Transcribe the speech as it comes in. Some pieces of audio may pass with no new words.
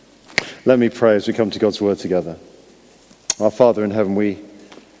Let me pray as we come to God's word together. Our Father in heaven, we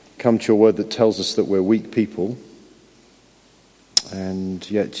come to your word that tells us that we're weak people, and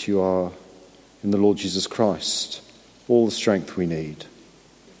yet you are in the Lord Jesus Christ all the strength we need.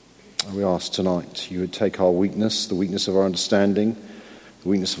 And we ask tonight you would take our weakness, the weakness of our understanding, the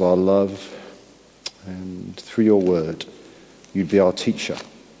weakness of our love, and through your word you'd be our teacher,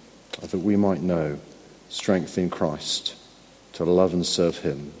 that we might know strength in Christ to love and serve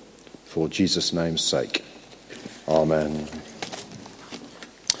him for Jesus' name's sake. Amen.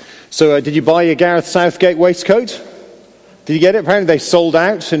 So did you buy your Gareth Southgate waistcoat? Did you get it? Apparently they sold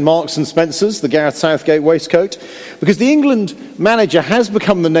out in Marks and Spencer's, the Gareth Southgate waistcoat, because the England manager has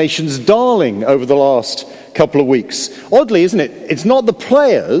become the nation's darling over the last couple of weeks. Oddly, isn't it? It's not the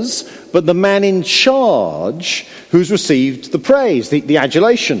players, but the man in charge who's received the praise, the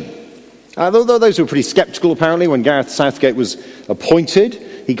adulation. Though those were pretty sceptical, apparently, when Gareth Southgate was appointed.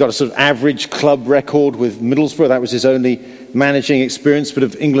 He got a sort of average club record with Middlesbrough. That was his only managing experience, bit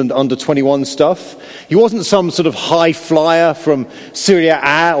of England under-21 stuff. He wasn't some sort of high flyer from Serie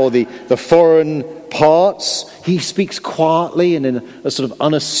A or the foreign parts. He speaks quietly and in a sort of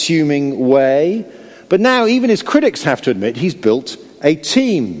unassuming way. But now even his critics have to admit he's built a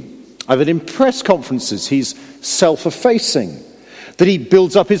team. That in press conferences he's self-effacing. That he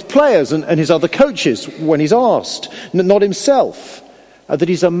builds up his players and his other coaches when he's asked, not himself. That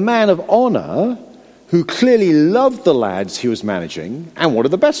he's a man of honour who clearly loved the lads he was managing and wanted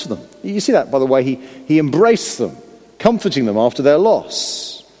the best for them. You see that by the way he embraced them, comforting them after their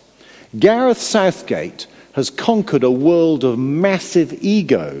loss. Gareth Southgate has conquered a world of massive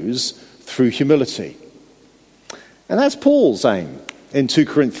egos through humility. And that's Paul's aim in 2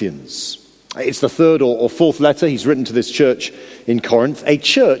 Corinthians. It's the third or fourth letter he's written to this church in Corinth, a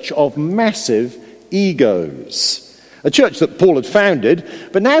church of massive egos. A church that Paul had founded,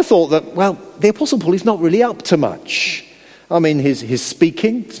 but now thought that, well, the Apostle Paul is not really up to much. I mean, his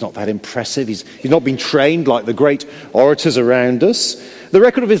speaking, it's not that impressive. He's not been trained like the great orators around us. The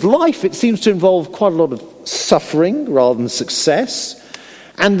record of his life, it seems to involve quite a lot of suffering rather than success.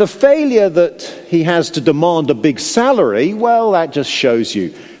 And the failure that he has to demand a big salary, well, that just shows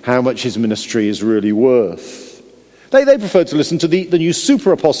you how much his ministry is really worth. They preferred to listen to the new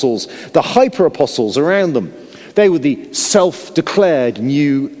super apostles, the hyper apostles around them. They were the self-declared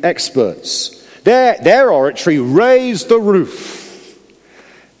new experts. Their oratory raised the roof.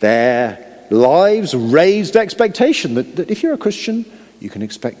 Their lives raised expectation that if you're a Christian, you can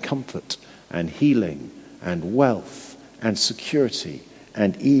expect comfort and healing and wealth and security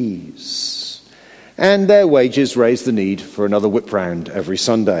and ease. And their wages raised the need for another whip round every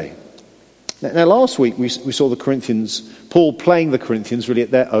Sunday. Now last week we saw the Corinthians, Paul playing the Corinthians really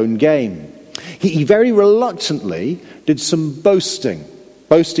at their own game. He very reluctantly did some boasting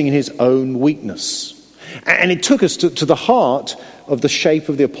in his own weakness. And it took us to the heart of the shape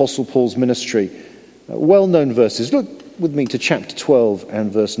of the Apostle Paul's ministry. Well-known verses. Look with me to chapter 12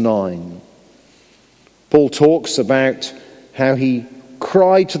 and verse 9. Paul talks about how he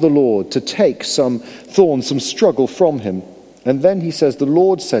cried to the Lord to take some thorn, some struggle from him. And then he says, the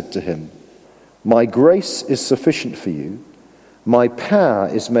Lord said to him, "My grace is sufficient for you. My power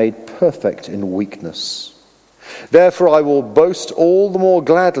is made perfect in weakness. Therefore I will boast all the more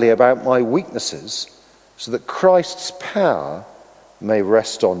gladly about my weaknesses, so that Christ's power may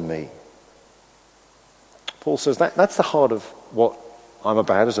rest on me." Paul says that's the heart of what I'm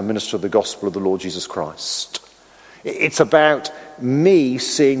about as a minister of the gospel of the Lord Jesus Christ. It's about me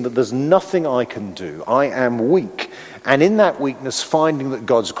seeing that there's nothing I can do. I am weak. And in that weakness, finding that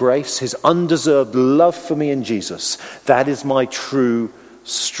God's grace, his undeserved love for me in Jesus, that is my true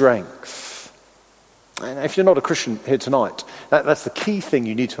strength. And if you're not a Christian here tonight, that's the key thing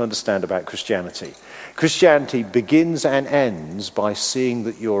you need to understand about Christianity. Christianity begins and ends by seeing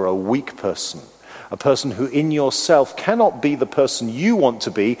that you're a weak person, a person who in yourself cannot be the person you want to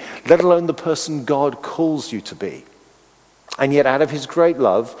be, let alone the person God calls you to be. And yet out of his great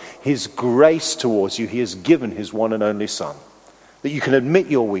love, his grace towards you, he has given his one and only Son. That you can admit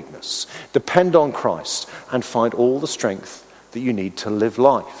your weakness, depend on Christ, and find all the strength that you need to live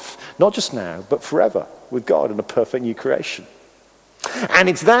life. Not just now, but forever, with God in a perfect new creation. And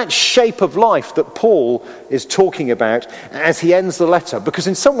it's that shape of life that Paul is talking about as he ends the letter, because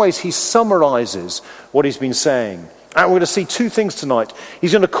in some ways he summarizes what he's been saying. And we're going to see two things tonight.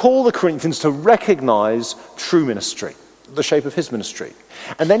 He's going to call the Corinthians to recognize true ministry, the shape of his ministry.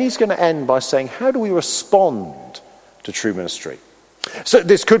 And then he's going to end by saying, how do we respond to true ministry? So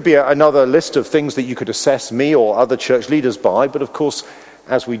this could be another list of things that you could assess me or other church leaders by, but of course,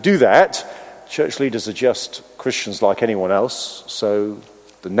 as we do that, church leaders are just Christians like anyone else, so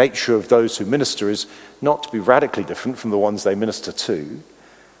The nature of those who minister is not to be radically different from the ones they minister to.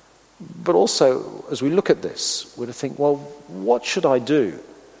 But also, as we look at this, we're to think, well, what should I do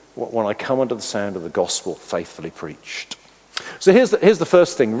when I come under the sound of the gospel faithfully preached? So here's the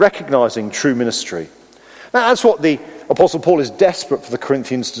first thing, recognizing true ministry. Now, that's what the Apostle Paul is desperate for the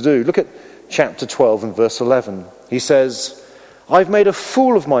Corinthians to do. Look at chapter 12 and verse 11. He says, I've made a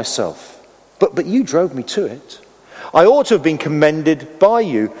fool of myself, but you drove me to it. I ought to have been commended by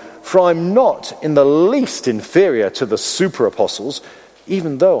you, for I'm not in the least inferior to the super apostles,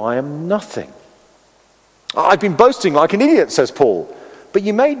 even though I am nothing. I've been boasting like an idiot, says Paul, but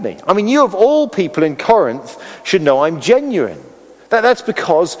you made me. I mean, you of all people in Corinth should know I'm genuine. That's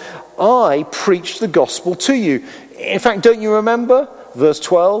because I preached the gospel to you. In fact, don't you remember? Verse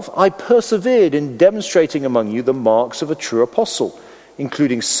 12, I persevered in demonstrating among you the marks of a true apostle,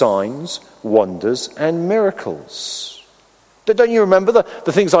 including signs, wonders, and miracles. Don't you remember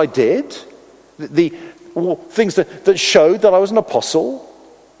the things I did? The things that showed that I was an apostle?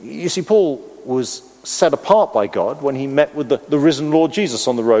 You see, Paul was set apart by God when he met with the risen Lord Jesus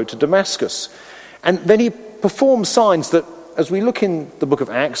on the road to Damascus. And then he performed signs that, as we look in the book of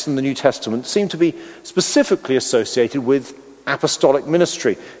Acts and the New Testament, seem to be specifically associated with apostolic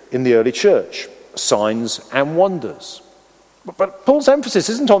ministry in the early church, signs and wonders. But Paul's emphasis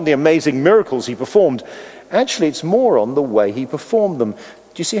isn't on the amazing miracles he performed. Actually, it's more on the way he performed them. Do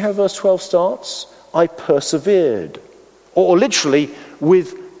you see how verse 12 starts? I persevered. Or literally,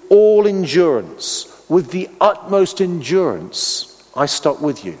 with all endurance, with the utmost endurance, I stuck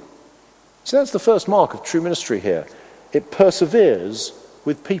with you. So that's the first mark of true ministry here. It perseveres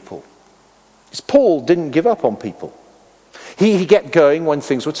with people. Paul didn't give up on people. He kept going when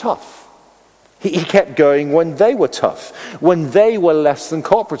things were tough. He kept going when they were tough, when they were less than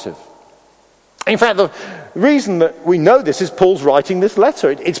cooperative. In fact, the reason that we know this is Paul's writing this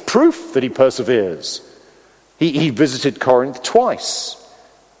letter. It's proof that he perseveres. He visited Corinth twice.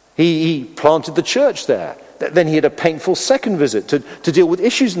 He planted the church there. Then he had a painful second visit to deal with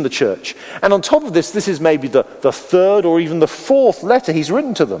issues in the church. And on top of this is maybe the third or even the fourth letter he's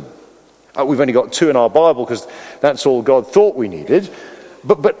written to them. We've only got 2 in our Bible because that's all God thought we needed.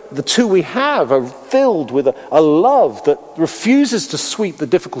 But the 2 we have are filled with a love that refuses to sweep the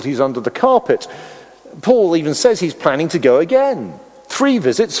difficulties under the carpet. Paul even says he's planning to go again. 3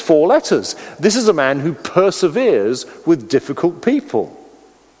 visits, 4 letters. This is a man who perseveres with difficult people.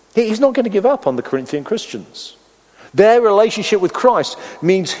 He's not going to give up on the Corinthian Christians. Their relationship with Christ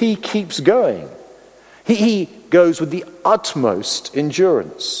means he keeps going. He goes with the utmost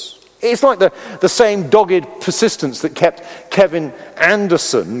endurance. It's like the same dogged persistence that kept Kevin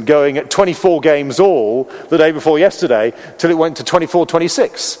Anderson going at 24 games all the day before yesterday till it went to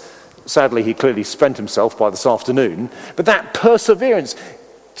 24-26. Sadly, he clearly spent himself by this afternoon. But that perseverance,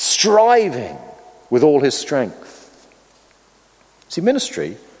 striving with all his strength. See,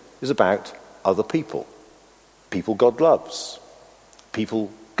 ministry is about other people. People God loves.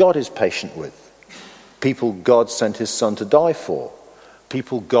 People God is patient with. People God sent his son to die for.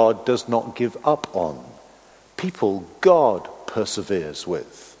 People God does not give up on. People God perseveres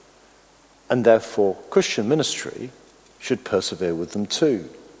with. And therefore, Christian ministry should persevere with them too.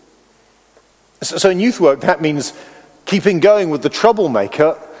 So in youth work, that means keeping going with the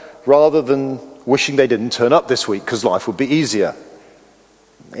troublemaker rather than wishing they didn't turn up this week because life would be easier.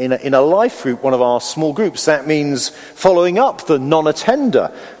 In a life group, one of our small groups, that means following up the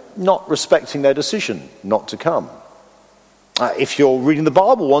non-attender, not respecting their decision not to come. If you're reading the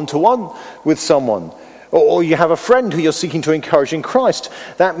Bible one-to-one with someone, or you have a friend who you're seeking to encourage in Christ,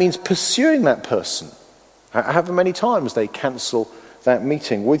 that means pursuing that person. However many times they cancel that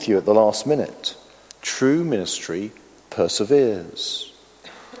meeting with you at the last minute. True ministry perseveres.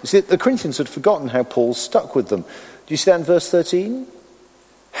 You see, the Corinthians had forgotten how Paul stuck with them. Do you see that in verse 13?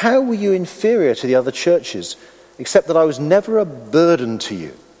 How were you inferior to the other churches, except that I was never a burden to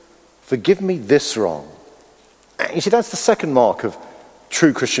you? Forgive me this wrong. You see, that's the second mark of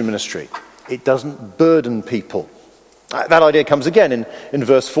true Christian ministry. It doesn't burden people. That idea comes again in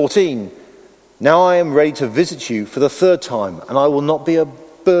verse 14. Now I am ready to visit you for the 3rd time, and I will not be a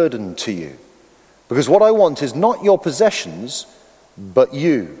burden to you. Because what I want is not your possessions, but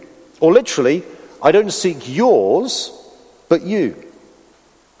you. Or literally, I don't seek yours, but you.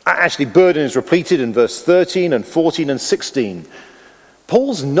 Actually, burden is repeated in verse 13 and 14 and 16.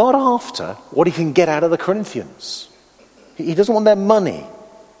 Paul's not after what he can get out of the Corinthians. He doesn't want their money.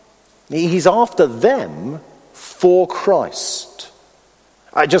 He's after them for Christ.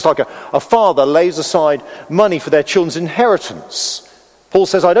 Just like a father lays aside money for their children's inheritance. Paul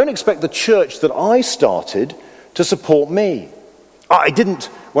says, I don't expect the church that I started to support me. I didn't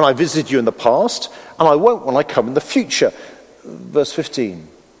when I visited you in the past, and I won't when I come in the future. Verse 15.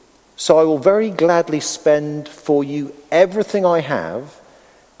 So I will very gladly spend for you everything I have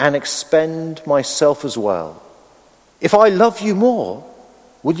and expend myself as well. If I love you more,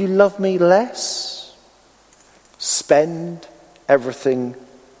 would you love me less? Spend everything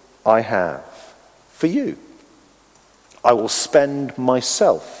I have for you. I will spend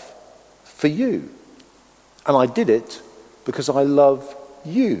myself for you. And I did it because I love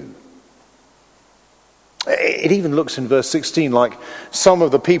you. It even looks in verse 16 like some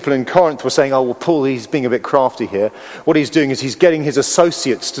of the people in Corinth were saying, oh, well, Paul, he's being a bit crafty here. What he's doing is he's getting his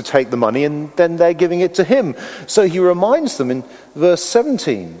associates to take the money and then they're giving it to him. So he reminds them in verse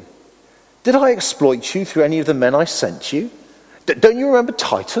 17, did I exploit you through any of the men I sent you? Don't you remember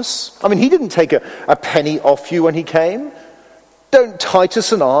Titus? I mean, he didn't take a penny off you when he came. Don't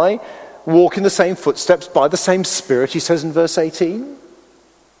Titus and I walk in the same footsteps by the same Spirit, he says in verse 18?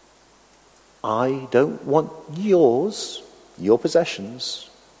 I don't want yours, your possessions.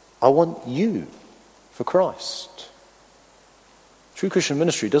 I want you for Christ. True Christian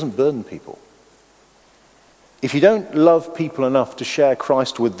ministry doesn't burden people. If you don't love people enough to share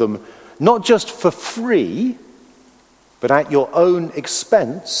Christ with them, not just for free, but at your own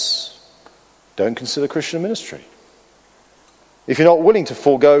expense, don't consider Christian ministry. If you're not willing to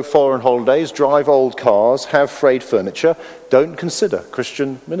forego foreign holidays, drive old cars, have frayed furniture, don't consider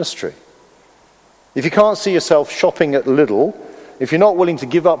Christian ministry. If you can't see yourself shopping at Lidl, if you're not willing to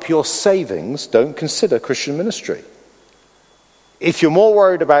give up your savings, don't consider Christian ministry. If you're more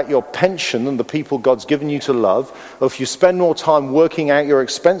worried about your pension than the people God's given you to love, or if you spend more time working out your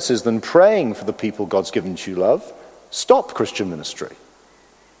expenses than praying for the people God's given you to love, stop Christian ministry.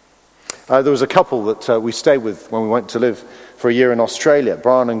 There was a couple that we stayed with when we went to live for a year in Australia,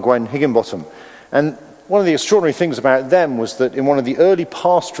 Brian and Gwen Higginbottom. And one of the extraordinary things about them was that in one of the early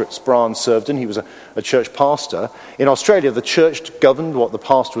pastorates Brian served in, he was a church pastor. In Australia, the church governed what the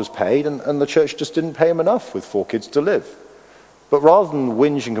pastor was paid, and the church just didn't pay him enough with 4 kids to live. But rather than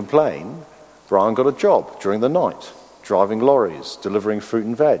whinge and complain, Brian got a job during the night, driving lorries, delivering fruit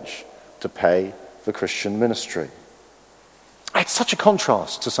and veg to pay for Christian ministry. It's such a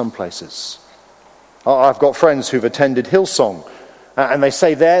contrast to some places. I've got friends who've attended Hillsong, and they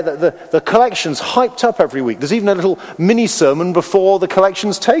say there that the collection's hyped up every week. There's even a little mini-sermon before the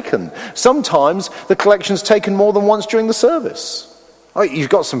collection's taken. Sometimes the collection's taken more than once during the service. You've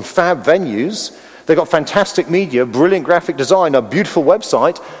got some fab venues. They've got fantastic media, brilliant graphic design, a beautiful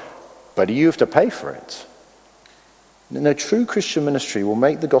website, but you have to pay for it. No, true Christian ministry will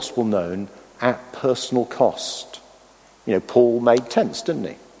make the gospel known at personal cost. You know, Paul made tents, didn't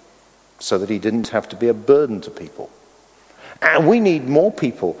he? So that he didn't have to be a burden to people. And we need more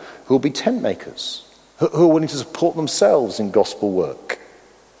people who will be tent makers, who are willing to support themselves in gospel work.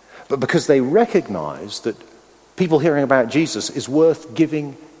 But because they recognize that people hearing about Jesus is worth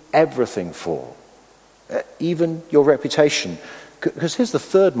giving everything for, even your reputation. Because here's the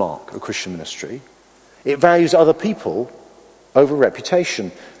third mark of Christian ministry. It values other people over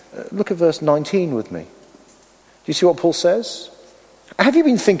reputation. Look at verse 19 with me. Do you see what Paul says? Have you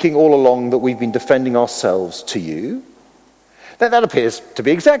been thinking all along that we've been defending ourselves to you? That appears to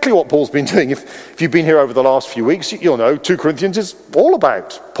be exactly what Paul's been doing. If you've been here over the last few weeks, you'll know 2 Corinthians is all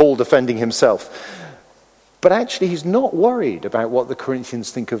about Paul defending himself. But actually, he's not worried about what the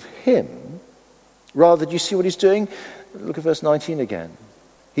Corinthians think of him. Rather, do you see what he's doing? Look at verse 19 again.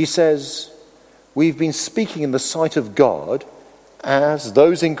 He says, we've been speaking in the sight of God as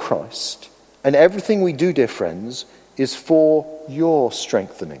those in Christ, and everything we do, dear friends, is for your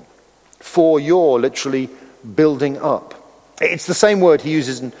strengthening, for your, literally, building up. It's the same word he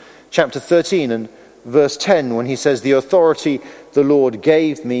uses in chapter 13 and verse 10 when he says, the authority the Lord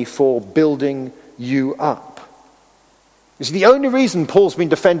gave me for building you up. You see, the only reason Paul's been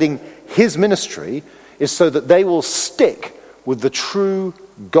defending his ministry is so that they will stick with the true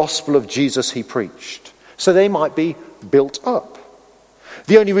gospel of Jesus he preached, so they might be built up.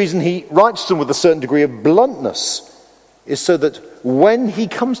 The only reason he writes to them with a certain degree of bluntness is so that when he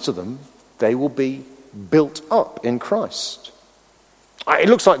comes to them, they will be built up in Christ. It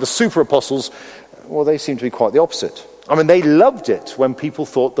looks like the super apostles, well, they seem to be quite the opposite. I mean, they loved it when people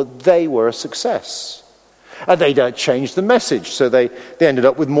thought that they were a success. And they changed the message, so they ended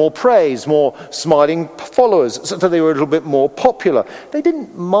up with more praise, more smiling followers, so they were a little bit more popular. They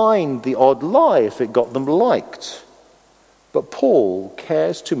didn't mind the odd lie if it got them liked. But Paul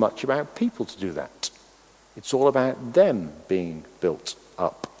cares too much about people to do that. It's all about them being built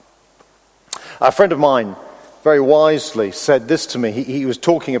up. A friend of mine very wisely said this to me. He was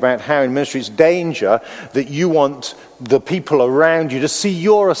talking about how in ministry it's danger that you want the people around you to see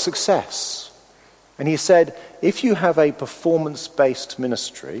you're a success. And he said, if you have a performance-based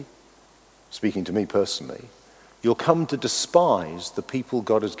ministry, speaking to me personally, you'll come to despise the people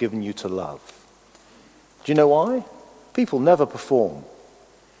God has given you to love. Do you know why? People never perform.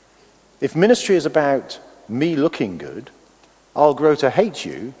 If ministry is about me looking good, I'll grow to hate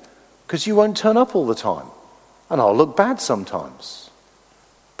you because you won't turn up all the time. And I'll look bad sometimes.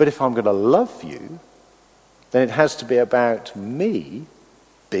 But if I'm going to love you, then it has to be about me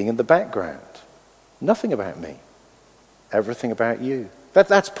being in the background. Nothing about me. Everything about you.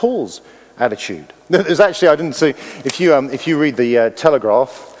 That's Paul's attitude. There's actually, I didn't see, if you read the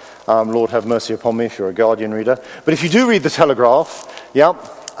Telegraph, Lord have mercy upon me if you're a Guardian reader, but if you do read the Telegraph,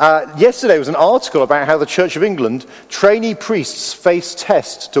 yesterday was an article about how the Church of England trainee priests face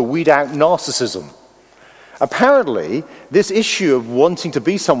tests to weed out narcissism. Apparently, this issue of wanting to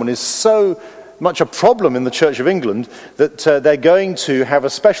be someone is so much a problem in the Church of England that they're going to have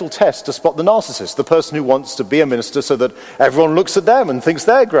a special test to spot the narcissist, the person who wants to be a minister so that everyone looks at them and thinks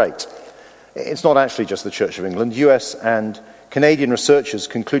they're great. It's not actually just the Church of England. US and Canadian researchers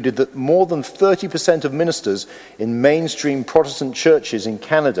concluded that more than 30% of ministers in mainstream Protestant churches in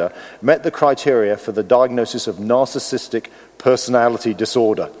Canada met the criteria for the diagnosis of narcissistic personality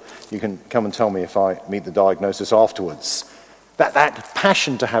disorder. You can come and tell me if I meet the diagnosis afterwards. That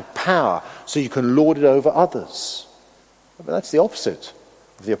passion to have power so you can lord it over others. But that's the opposite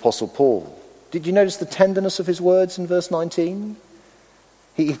of the Apostle Paul. Did you notice the tenderness of his words in verse 19?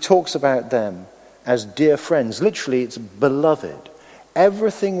 He talks about them as dear friends. Literally, it's beloved.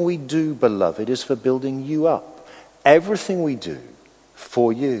 Everything we do, beloved, is for building you up. Everything we do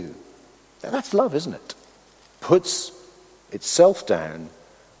for you. That's love, isn't it? Puts itself down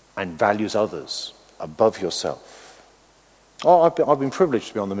and values others above yourself. Oh, I've been privileged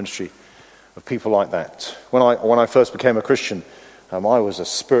to be on the ministry of people like that. When I first became a Christian, I was a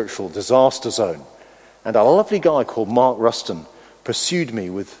spiritual disaster zone. And a lovely guy called Mark Ruston pursued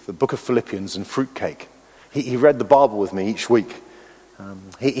me with the book of Philippians and fruitcake. He read the Bible with me each week.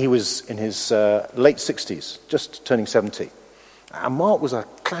 He was in his late 60s, just turning 70. And Mark was a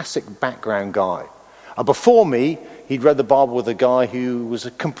classic background guy. Before me, he'd read the Bible with a guy who was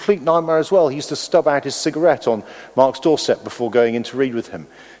a complete nightmare as well. He used to stub out his cigarette on Mark's doorstep before going in to read with him.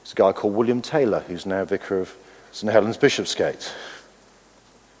 It's a guy called William Taylor, who's now vicar of St. Helens Bishopsgate.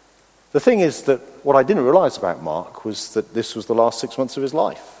 The thing is that what I didn't realize about Mark was that this was the last 6 months of his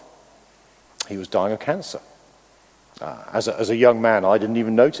life. He was dying of cancer. As a young man, I didn't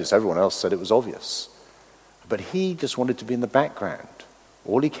even notice. Everyone else said it was obvious. But he just wanted to be in the background.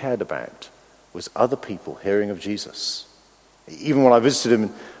 All he cared about was other people hearing of Jesus. Even when I visited him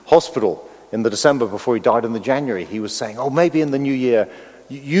in hospital in the December before he died in the January, he was saying, maybe in the new year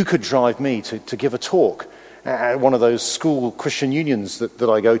you could drive me to give a talk at one of those school Christian unions that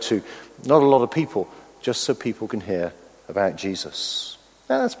I go to. Not a lot of people, just so people can hear about Jesus.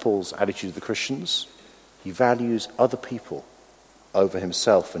 Now, that's Paul's attitude to the Christians. He values other people over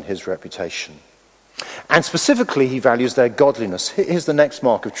himself and his reputation. And specifically, he values their godliness. Here's the next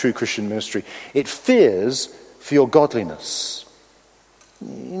mark of true Christian ministry. It fears for your godliness.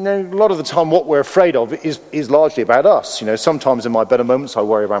 You know, a lot of the time what we're afraid of is largely about us. You know, sometimes in my better moments I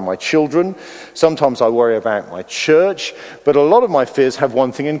worry about my children. Sometimes I worry about my church. But a lot of my fears have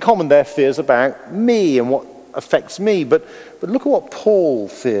one thing in common. They're fears about me and what affects me. But look at what Paul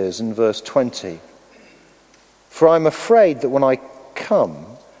fears in verse 20. For I'm afraid that when I come,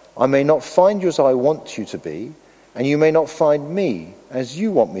 I may not find you as I want you to be, and you may not find me as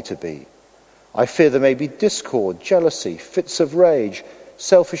you want me to be. I fear there may be discord, jealousy, fits of rage,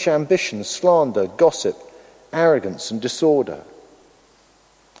 selfish ambition, slander, gossip, arrogance, and disorder.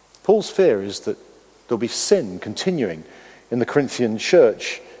 Paul's fear is that there'll be sin continuing in the Corinthian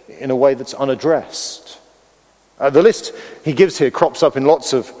church in a way that's unaddressed. The list he gives here crops up in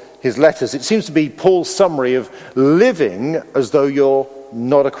lots of his letters. It seems to be Paul's summary of living as though you're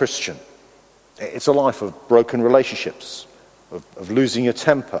not a Christian. It's a life of broken relationships, of losing your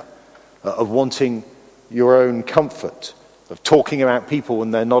temper, of wanting your own comfort, of talking about people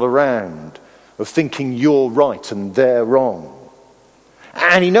when they're not around, of thinking you're right and they're wrong.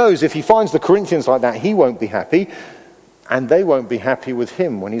 And he knows if he finds the Corinthians like that, he won't be happy, and they won't be happy with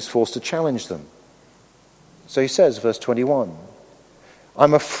him when he's forced to challenge them. So he says, verse 21,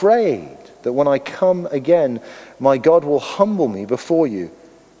 I'm afraid that when I come again, my God will humble me before you,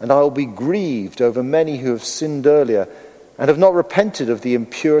 and I will be grieved over many who have sinned earlier and have not repented of the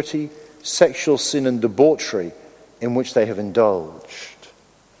impurity, sexual sin, and debauchery in which they have indulged.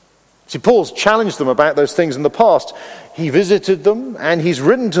 See, Paul's challenged them about those things in the past. He visited them and he's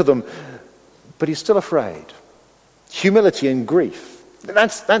written to them, but he's still afraid. Humility and grief.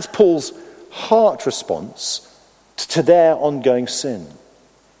 That's Paul's heart response to their ongoing sin.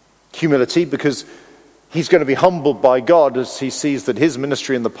 Humility because he's going to be humbled by God as he sees that his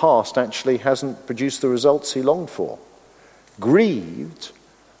ministry in the past actually hasn't produced the results he longed for. Grieved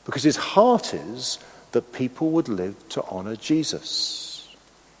because his heart is that people would live to honor Jesus.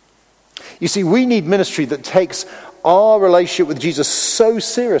 You see, we need ministry that takes our relationship with Jesus so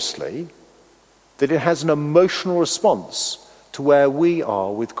seriously that it has an emotional response to where we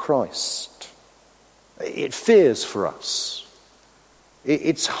are with Christ. It fears for us.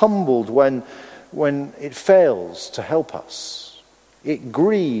 It's humbled when it fails to help us. It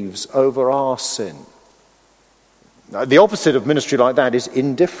grieves over our sin. The opposite of ministry like that is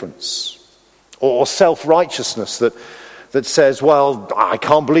indifference or self-righteousness that says, well, I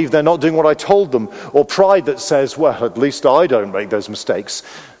can't believe they're not doing what I told them, or pride that says, well, at least I don't make those mistakes.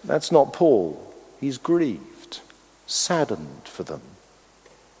 That's not Paul. He's grieved, saddened for them.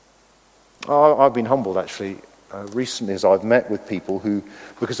 I've been humbled, actually, recently as I've met with people who,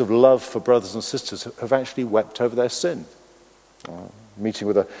 because of love for brothers and sisters, have actually wept over their sin. Meeting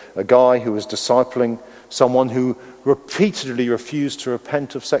with a guy who was discipling someone who repeatedly refused to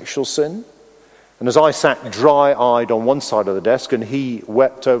repent of sexual sin. And as I sat dry-eyed on one side of the desk and he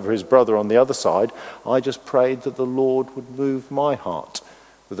wept over his brother on the other side, I just prayed that the Lord would move my heart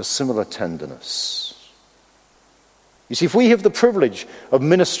with a similar tenderness. You see, if we have the privilege of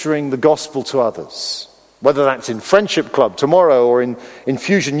ministering the gospel to others, whether that's in Friendship Club tomorrow or in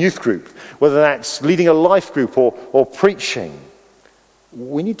Fusion Youth Group, whether that's leading a life group or preaching,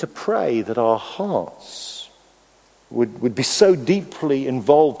 we need to pray that our hearts would be so deeply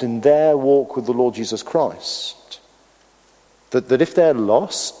involved in their walk with the Lord Jesus Christ that if they're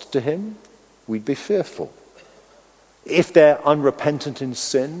lost to him, we'd be fearful. If they're unrepentant in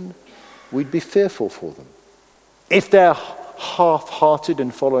sin, we'd be fearful for them. If they're half-hearted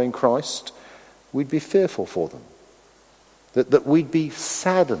in following Christ, we'd be fearful for them. That we'd be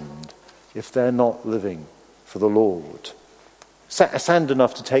saddened if they're not living for the Lord. Saddened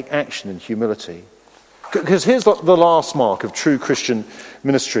enough to take action in humility. Because here's the last mark of true Christian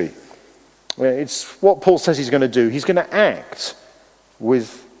ministry. It's what Paul says he's going to do. He's going to act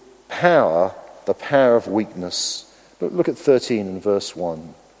with power, the power of weakness. Look at 13 and verse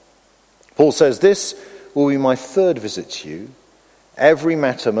 1. Paul says, "This will be my third visit to you. Every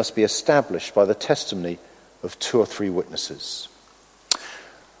matter must be established by the testimony of 2 or 3 witnesses."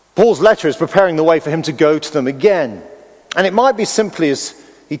 Paul's letter is preparing the way for him to go to them again. And it might be simply as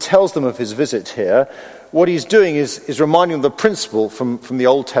he tells them of his visit here, what he's doing is reminding them of the principle from the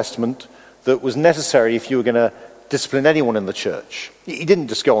Old Testament that was necessary if you were going to discipline anyone in the church. He didn't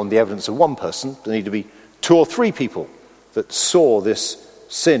just go on the evidence of one person. There needed to be 2 or 3 people that saw this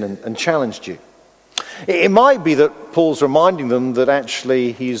sin and challenged you. It might be that Paul's reminding them that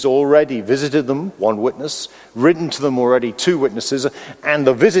actually he's already visited them, 1 witness, written to them already 2 witnesses, and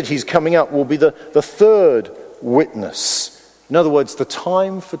the visit he's coming up will be the 3rd witness. In other words, the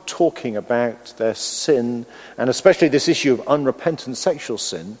time for talking about their sin, and especially this issue of unrepentant sexual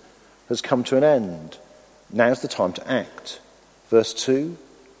sin, has come to an end. Now's the time to act. Verse 2,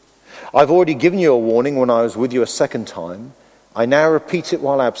 "I've already given you a warning when I was with you a second time. I now repeat it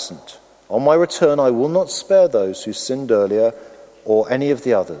while absent. On my return, I will not spare those who sinned earlier or any of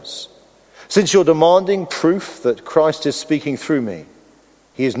the others. Since you're demanding proof that Christ is speaking through me,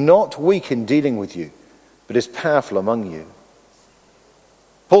 he is not weak in dealing with you, but is powerful among you."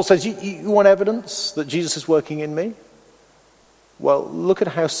 Paul says, you want evidence that Jesus is working in me? Well, look at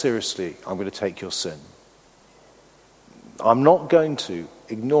how seriously I'm going to take your sin. I'm not going to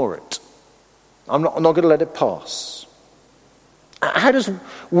ignore it. I'm not going to let it pass. How does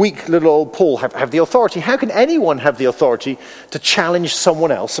weak little old Paul have the authority? How can anyone have the authority to challenge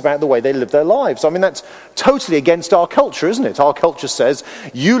someone else about the way they live their lives? I mean, that's totally against our culture, isn't it? Our culture says,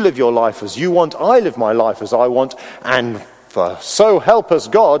 you live your life as you want, I live my life as I want, and for so help us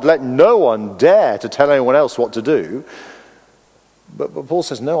God, let no one dare to tell anyone else what to do. But Paul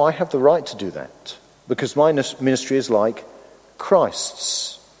says, no, I have the right to do that, because my ministry is like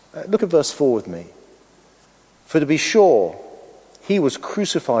Christ's. Look at verse 4 with me. "For to be sure, he was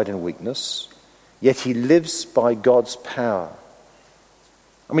crucified in weakness, yet he lives by God's power."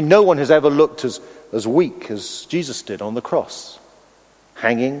 I mean, no one has ever looked as weak as Jesus did on the cross.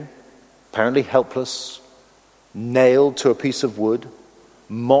 Hanging, apparently helpless, nailed to a piece of wood,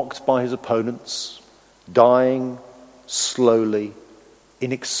 mocked by his opponents, dying slowly,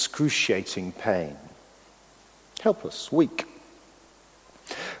 in excruciating pain. Helpless, weak.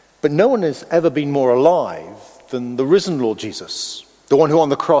 But no one has ever been more alive than the risen Lord Jesus, the one who on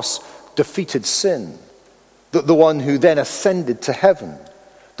the cross defeated sin, the one who then ascended to heaven,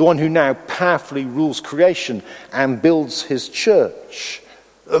 the one who now powerfully rules creation and builds his church,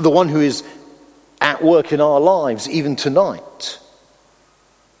 the one who is at work in our lives even tonight.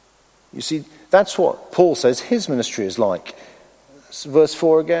 You see, that's what Paul says his ministry is like. Verse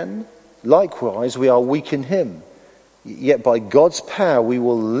 4 again. Likewise, we are weak in him, yet by God's power we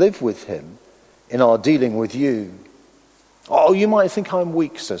will live with him in our dealing with you. Oh, you might think I'm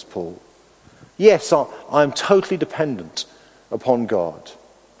weak, says Paul. Yes, I'm totally dependent upon God.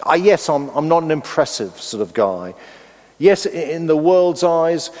 Yes, I'm not an impressive sort of guy. Yes, in the world's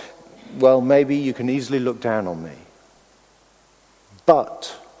eyes, well, maybe you can easily look down on me.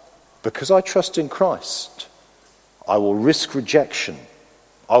 But because I trust in Christ, I will risk rejection,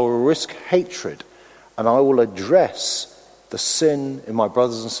 I will risk hatred, and I will address the sin in my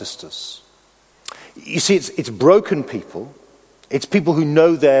brothers and sisters. You see, it's broken people, it's people who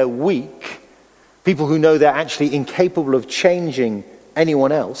know they're weak, people who know they're actually incapable of changing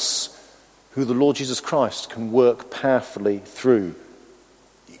anyone else, who the Lord Jesus Christ can work powerfully through.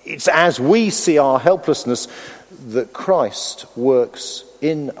 It's as we see our helplessness that Christ works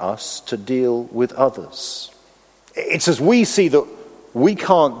in us to deal with others. It's as we see that we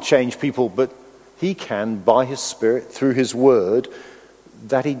can't change people, but he can, by his Spirit, through his word,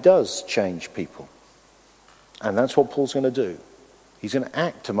 that he does change people. And that's what Paul's going to do. He's going to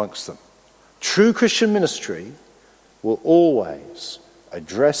act amongst them. True Christian ministry will always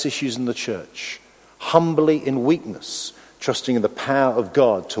address issues in the church, humbly in weakness, trusting in the power of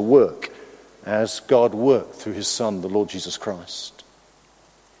God to work as God worked through his Son, the Lord Jesus Christ.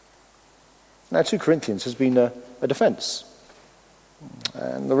 Now, 2 Corinthians has been a defense.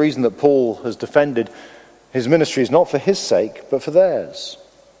 And the reason that Paul has defended his ministry is not for his sake, but for theirs.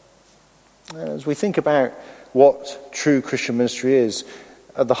 As we think about what true Christian ministry is,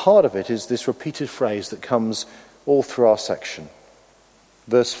 at the heart of it is this repeated phrase that comes all through our section.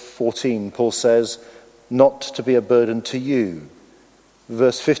 Verse 14, Paul says, not to be a burden to you.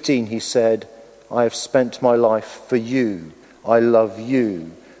 Verse 15, he said, I have spent my life for you. I love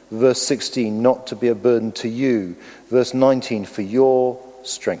you. Verse 16, not to be a burden to you. Verse 19, for your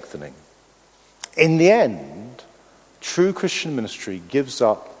strengthening. In the end, true Christian ministry gives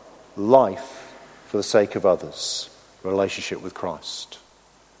up life for the sake of others, relationship with Christ.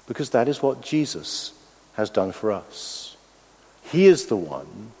 Because that is what Jesus has done for us. He is the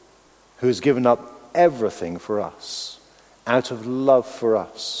one who has given up everything for us, out of love for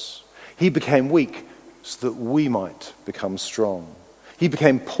us. He became weak so that we might become strong. He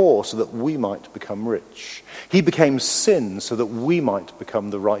became poor so that we might become rich. He became sin so that we might become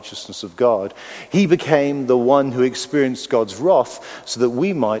the righteousness of God. He became the one who experienced God's wrath so that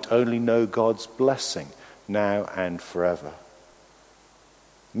we might only know God's blessing now and forever.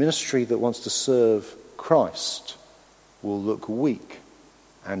 Ministry that wants to serve Christ will look weak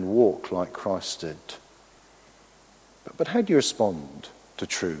and walk like Christ did. But how do you respond to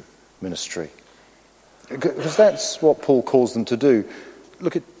true ministry? Because that's what Paul calls them to do.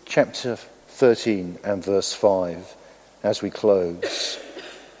 Look at chapter 13 and verse 5 as we close.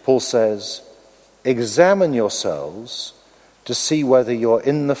 Paul says, examine yourselves to see whether you're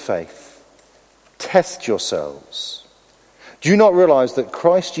in the faith. Test yourselves. Do you not realize that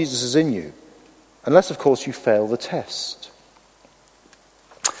Christ Jesus is in you? Unless, of course, you fail the test.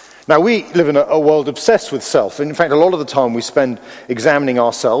 Now, we live in a world obsessed with self. In fact, a lot of the time we spend examining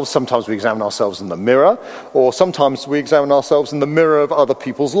ourselves. Sometimes we examine ourselves in the mirror, or sometimes we examine ourselves in the mirror of other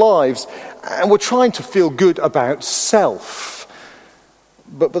people's lives. And we're trying to feel good about self.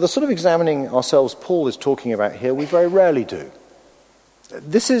 But the sort of examining ourselves Paul is talking about here, we very rarely do.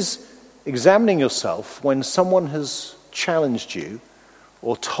 This is examining yourself when someone has challenged you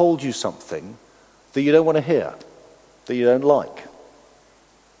or told you something that you don't want to hear, that you don't like.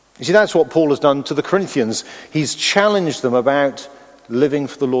 You see, that's what Paul has done to the Corinthians. He's challenged them about living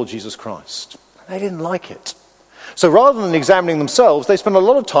for the Lord Jesus Christ. They didn't like it. So rather than examining themselves, they spent a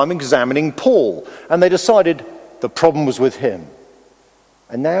lot of time examining Paul, and they decided the problem was with him.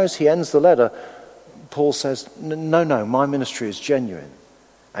 And now as he ends the letter, Paul says, no, my ministry is genuine,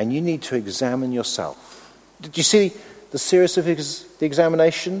 and you need to examine yourself. Did you see the serious of the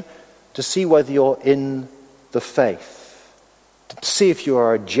examination? To see whether you're in the faith. To see if you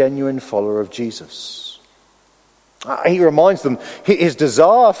are a genuine follower of Jesus. He reminds them his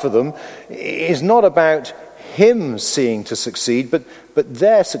desire for them is not about him seeing to succeed, but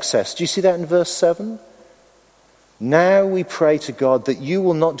their success. Do you see that in verse 7? Now we pray to God that you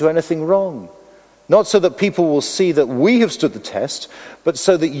will not do anything wrong, not so that people will see that we have stood the test, but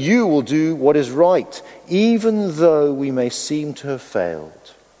so that you will do what is right, even though we may seem to have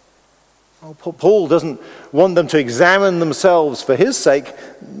failed. Oh, Paul doesn't want them to examine themselves for his sake.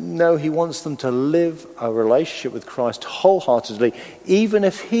 No, he wants them to live a relationship with Christ wholeheartedly, even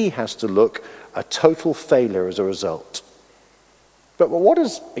if he has to look a total failure as a result. But what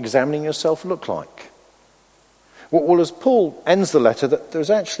does examining yourself look like? Well, as Paul ends the letter, there's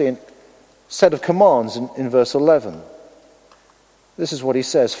actually a set of commands in verse 11. This is what he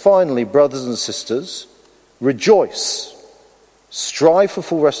says: "Finally, brothers and sisters, rejoice, strive for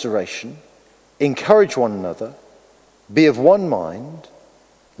full restoration, encourage one another, be of one mind,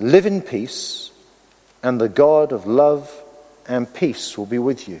 live in peace, and the God of love and peace will be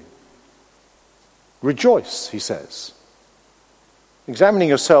with you." Rejoice, he says. Examining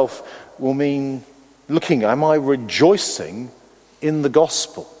yourself will mean looking, am I rejoicing in the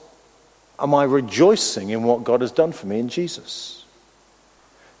gospel? Am I rejoicing in what God has done for me in Jesus?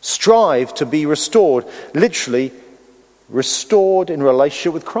 Strive to be restored, literally restored in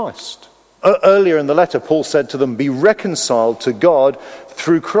relationship with Christ. Earlier in the letter, Paul said to them, be reconciled to God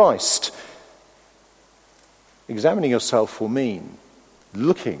through Christ. Examining yourself will mean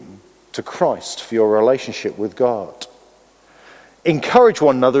looking to Christ for your relationship with God. Encourage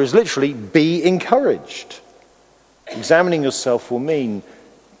one another is literally be encouraged. Examining yourself will mean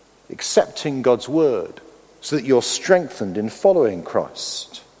accepting God's word so that you're strengthened in following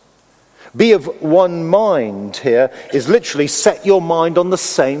Christ. Be of one mind here is literally set your mind on the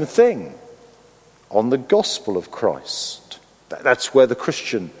same thing, on the gospel of Christ. That's where the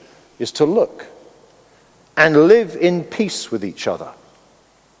Christian is to look. And live in peace with each other,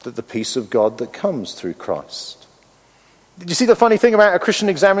 that the peace of God that comes through Christ. Did you see the funny thing about a Christian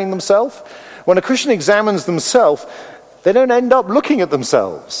examining themselves? When a Christian examines themselves, they don't end up looking at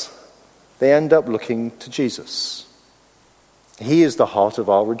themselves. They end up looking to Jesus. He is the heart of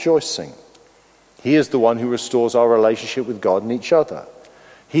our rejoicing. He is the one who restores our relationship with God and each other.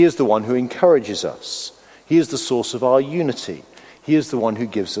 He is the one who encourages us. He is the source of our unity. He is the one who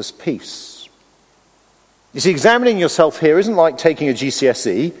gives us peace. You see, examining yourself here isn't like taking a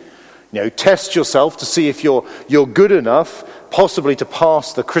GCSE. Test yourself to see if you're good enough, possibly to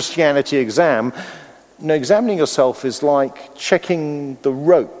pass the Christianity exam. No, examining yourself is like checking the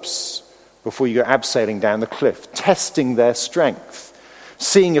ropes before you go abseiling down the cliff, testing their strength,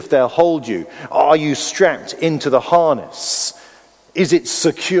 seeing if they'll hold you. Are you strapped into the harness? Is it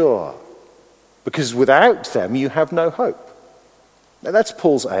secure? Because without them, you have no hope. Now, that's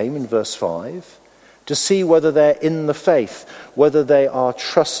Paul's aim in verse 5, to see whether they're in the faith, whether they are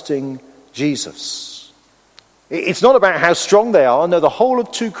trusting Jesus. It's not about how strong they are. No, the whole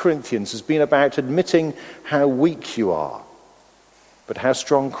of 2 Corinthians has been about admitting how weak you are, but how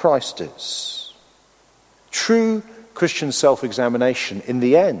strong Christ is. True Christian self-examination, in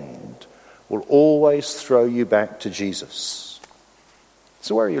the end, will always throw you back to Jesus.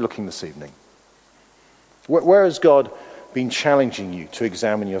 So where are you looking this evening? Where has God been challenging you to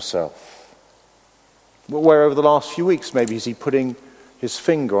examine yourself? Where over the last few weeks maybe is he putting his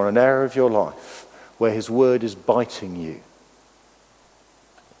finger on an area of your life where his word is biting you?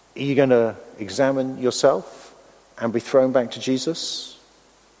 Are you going to examine yourself and be thrown back to Jesus?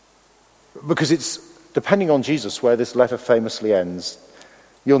 Because it's depending on Jesus where this letter famously ends.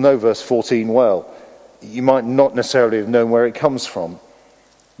 You'll know verse 14 well. You might not necessarily have known where it comes from.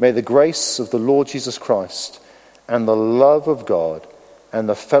 May the grace of the Lord Jesus Christ and the love of God and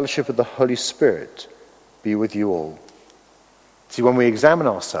the fellowship of the Holy Spirit be with you all. See, when we examine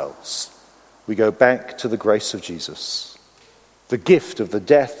ourselves, we go back to the grace of Jesus, the gift of the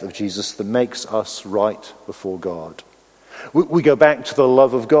death of Jesus that makes us right before God. We go back to the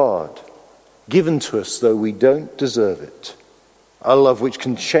love of God, given to us though we don't deserve it, a love which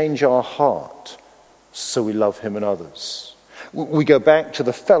can change our heart so we love him and others. We go back to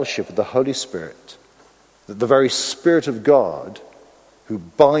the fellowship of the Holy Spirit, the very Spirit of God who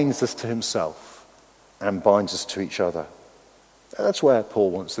binds us to himself and binds us to each other. That's where Paul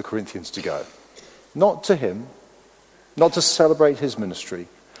wants the Corinthians to go. Not to him, not to celebrate his ministry,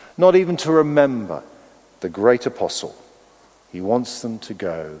 not even to remember the great apostle. He wants them to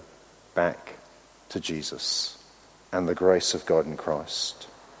go back to Jesus and the grace of God in Christ.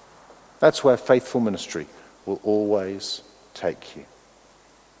 That's where faithful ministry will always take you.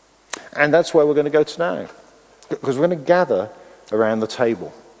 And that's where we're going to go to now, because we're going to gather around the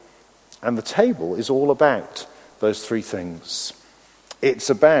table. And the table is all about those 3 things. It's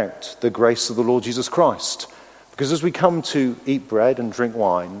about the grace of the Lord Jesus Christ. Because as we come to eat bread and drink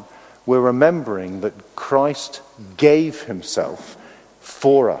wine, we're remembering that Christ gave himself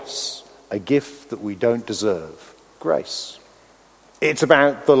for us a gift that we don't deserve, grace. It's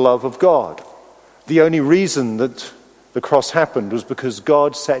about the love of God. The only reason that the cross happened was because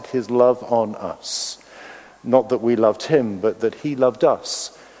God set his love on us. Not that we loved him, but that he loved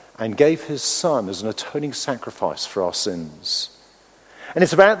us and gave his Son as an atoning sacrifice for our sins. And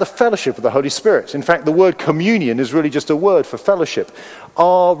it's about the fellowship of the Holy Spirit. In fact, the word communion is really just a word for fellowship.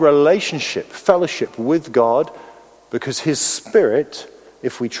 Our relationship, fellowship with God, because his Spirit,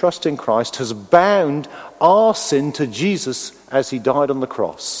 if we trust in Christ, has bound our sin to Jesus as he died on the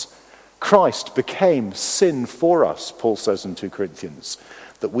cross. Christ became sin for us, Paul says in 2 Corinthians,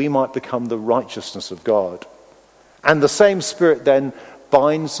 that we might become the righteousness of God. And the same Spirit then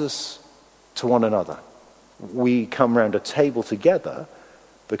binds us to one another. We come round a table together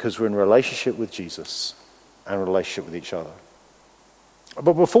because we're in relationship with Jesus and relationship with each other.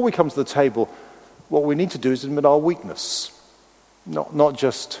 But before we come to the table, what we need to do is admit our weakness. Not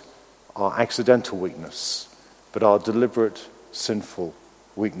just our accidental weakness, but our deliberate, sinful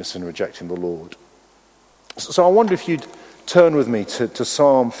weakness in rejecting the Lord. So I wonder if you'd turn with me to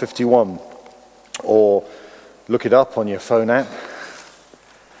Psalm 51, or look it up on your phone app.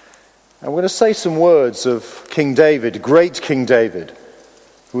 And we're going to say some words of King David, great King David,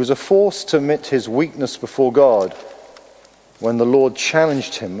 who was forced to admit his weakness before God when the Lord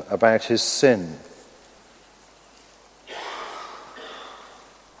challenged him about his sin.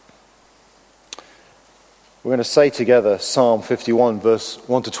 We're going to say together Psalm 51, verse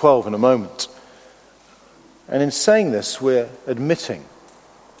 1 to 12 in a moment. And in saying this, we're admitting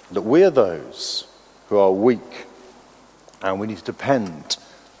that we're those who are weak, and we need to depend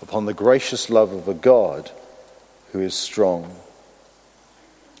upon the gracious love of a God who is strong.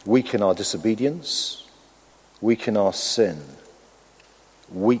 Weak in our disobedience, weak in our sin,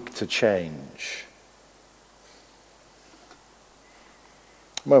 weak to change.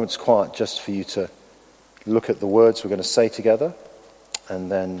 A moment's quiet just for you to look at the words we're going to say together,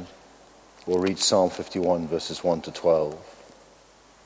 and then we'll read Psalm 51, verses 1 to 12.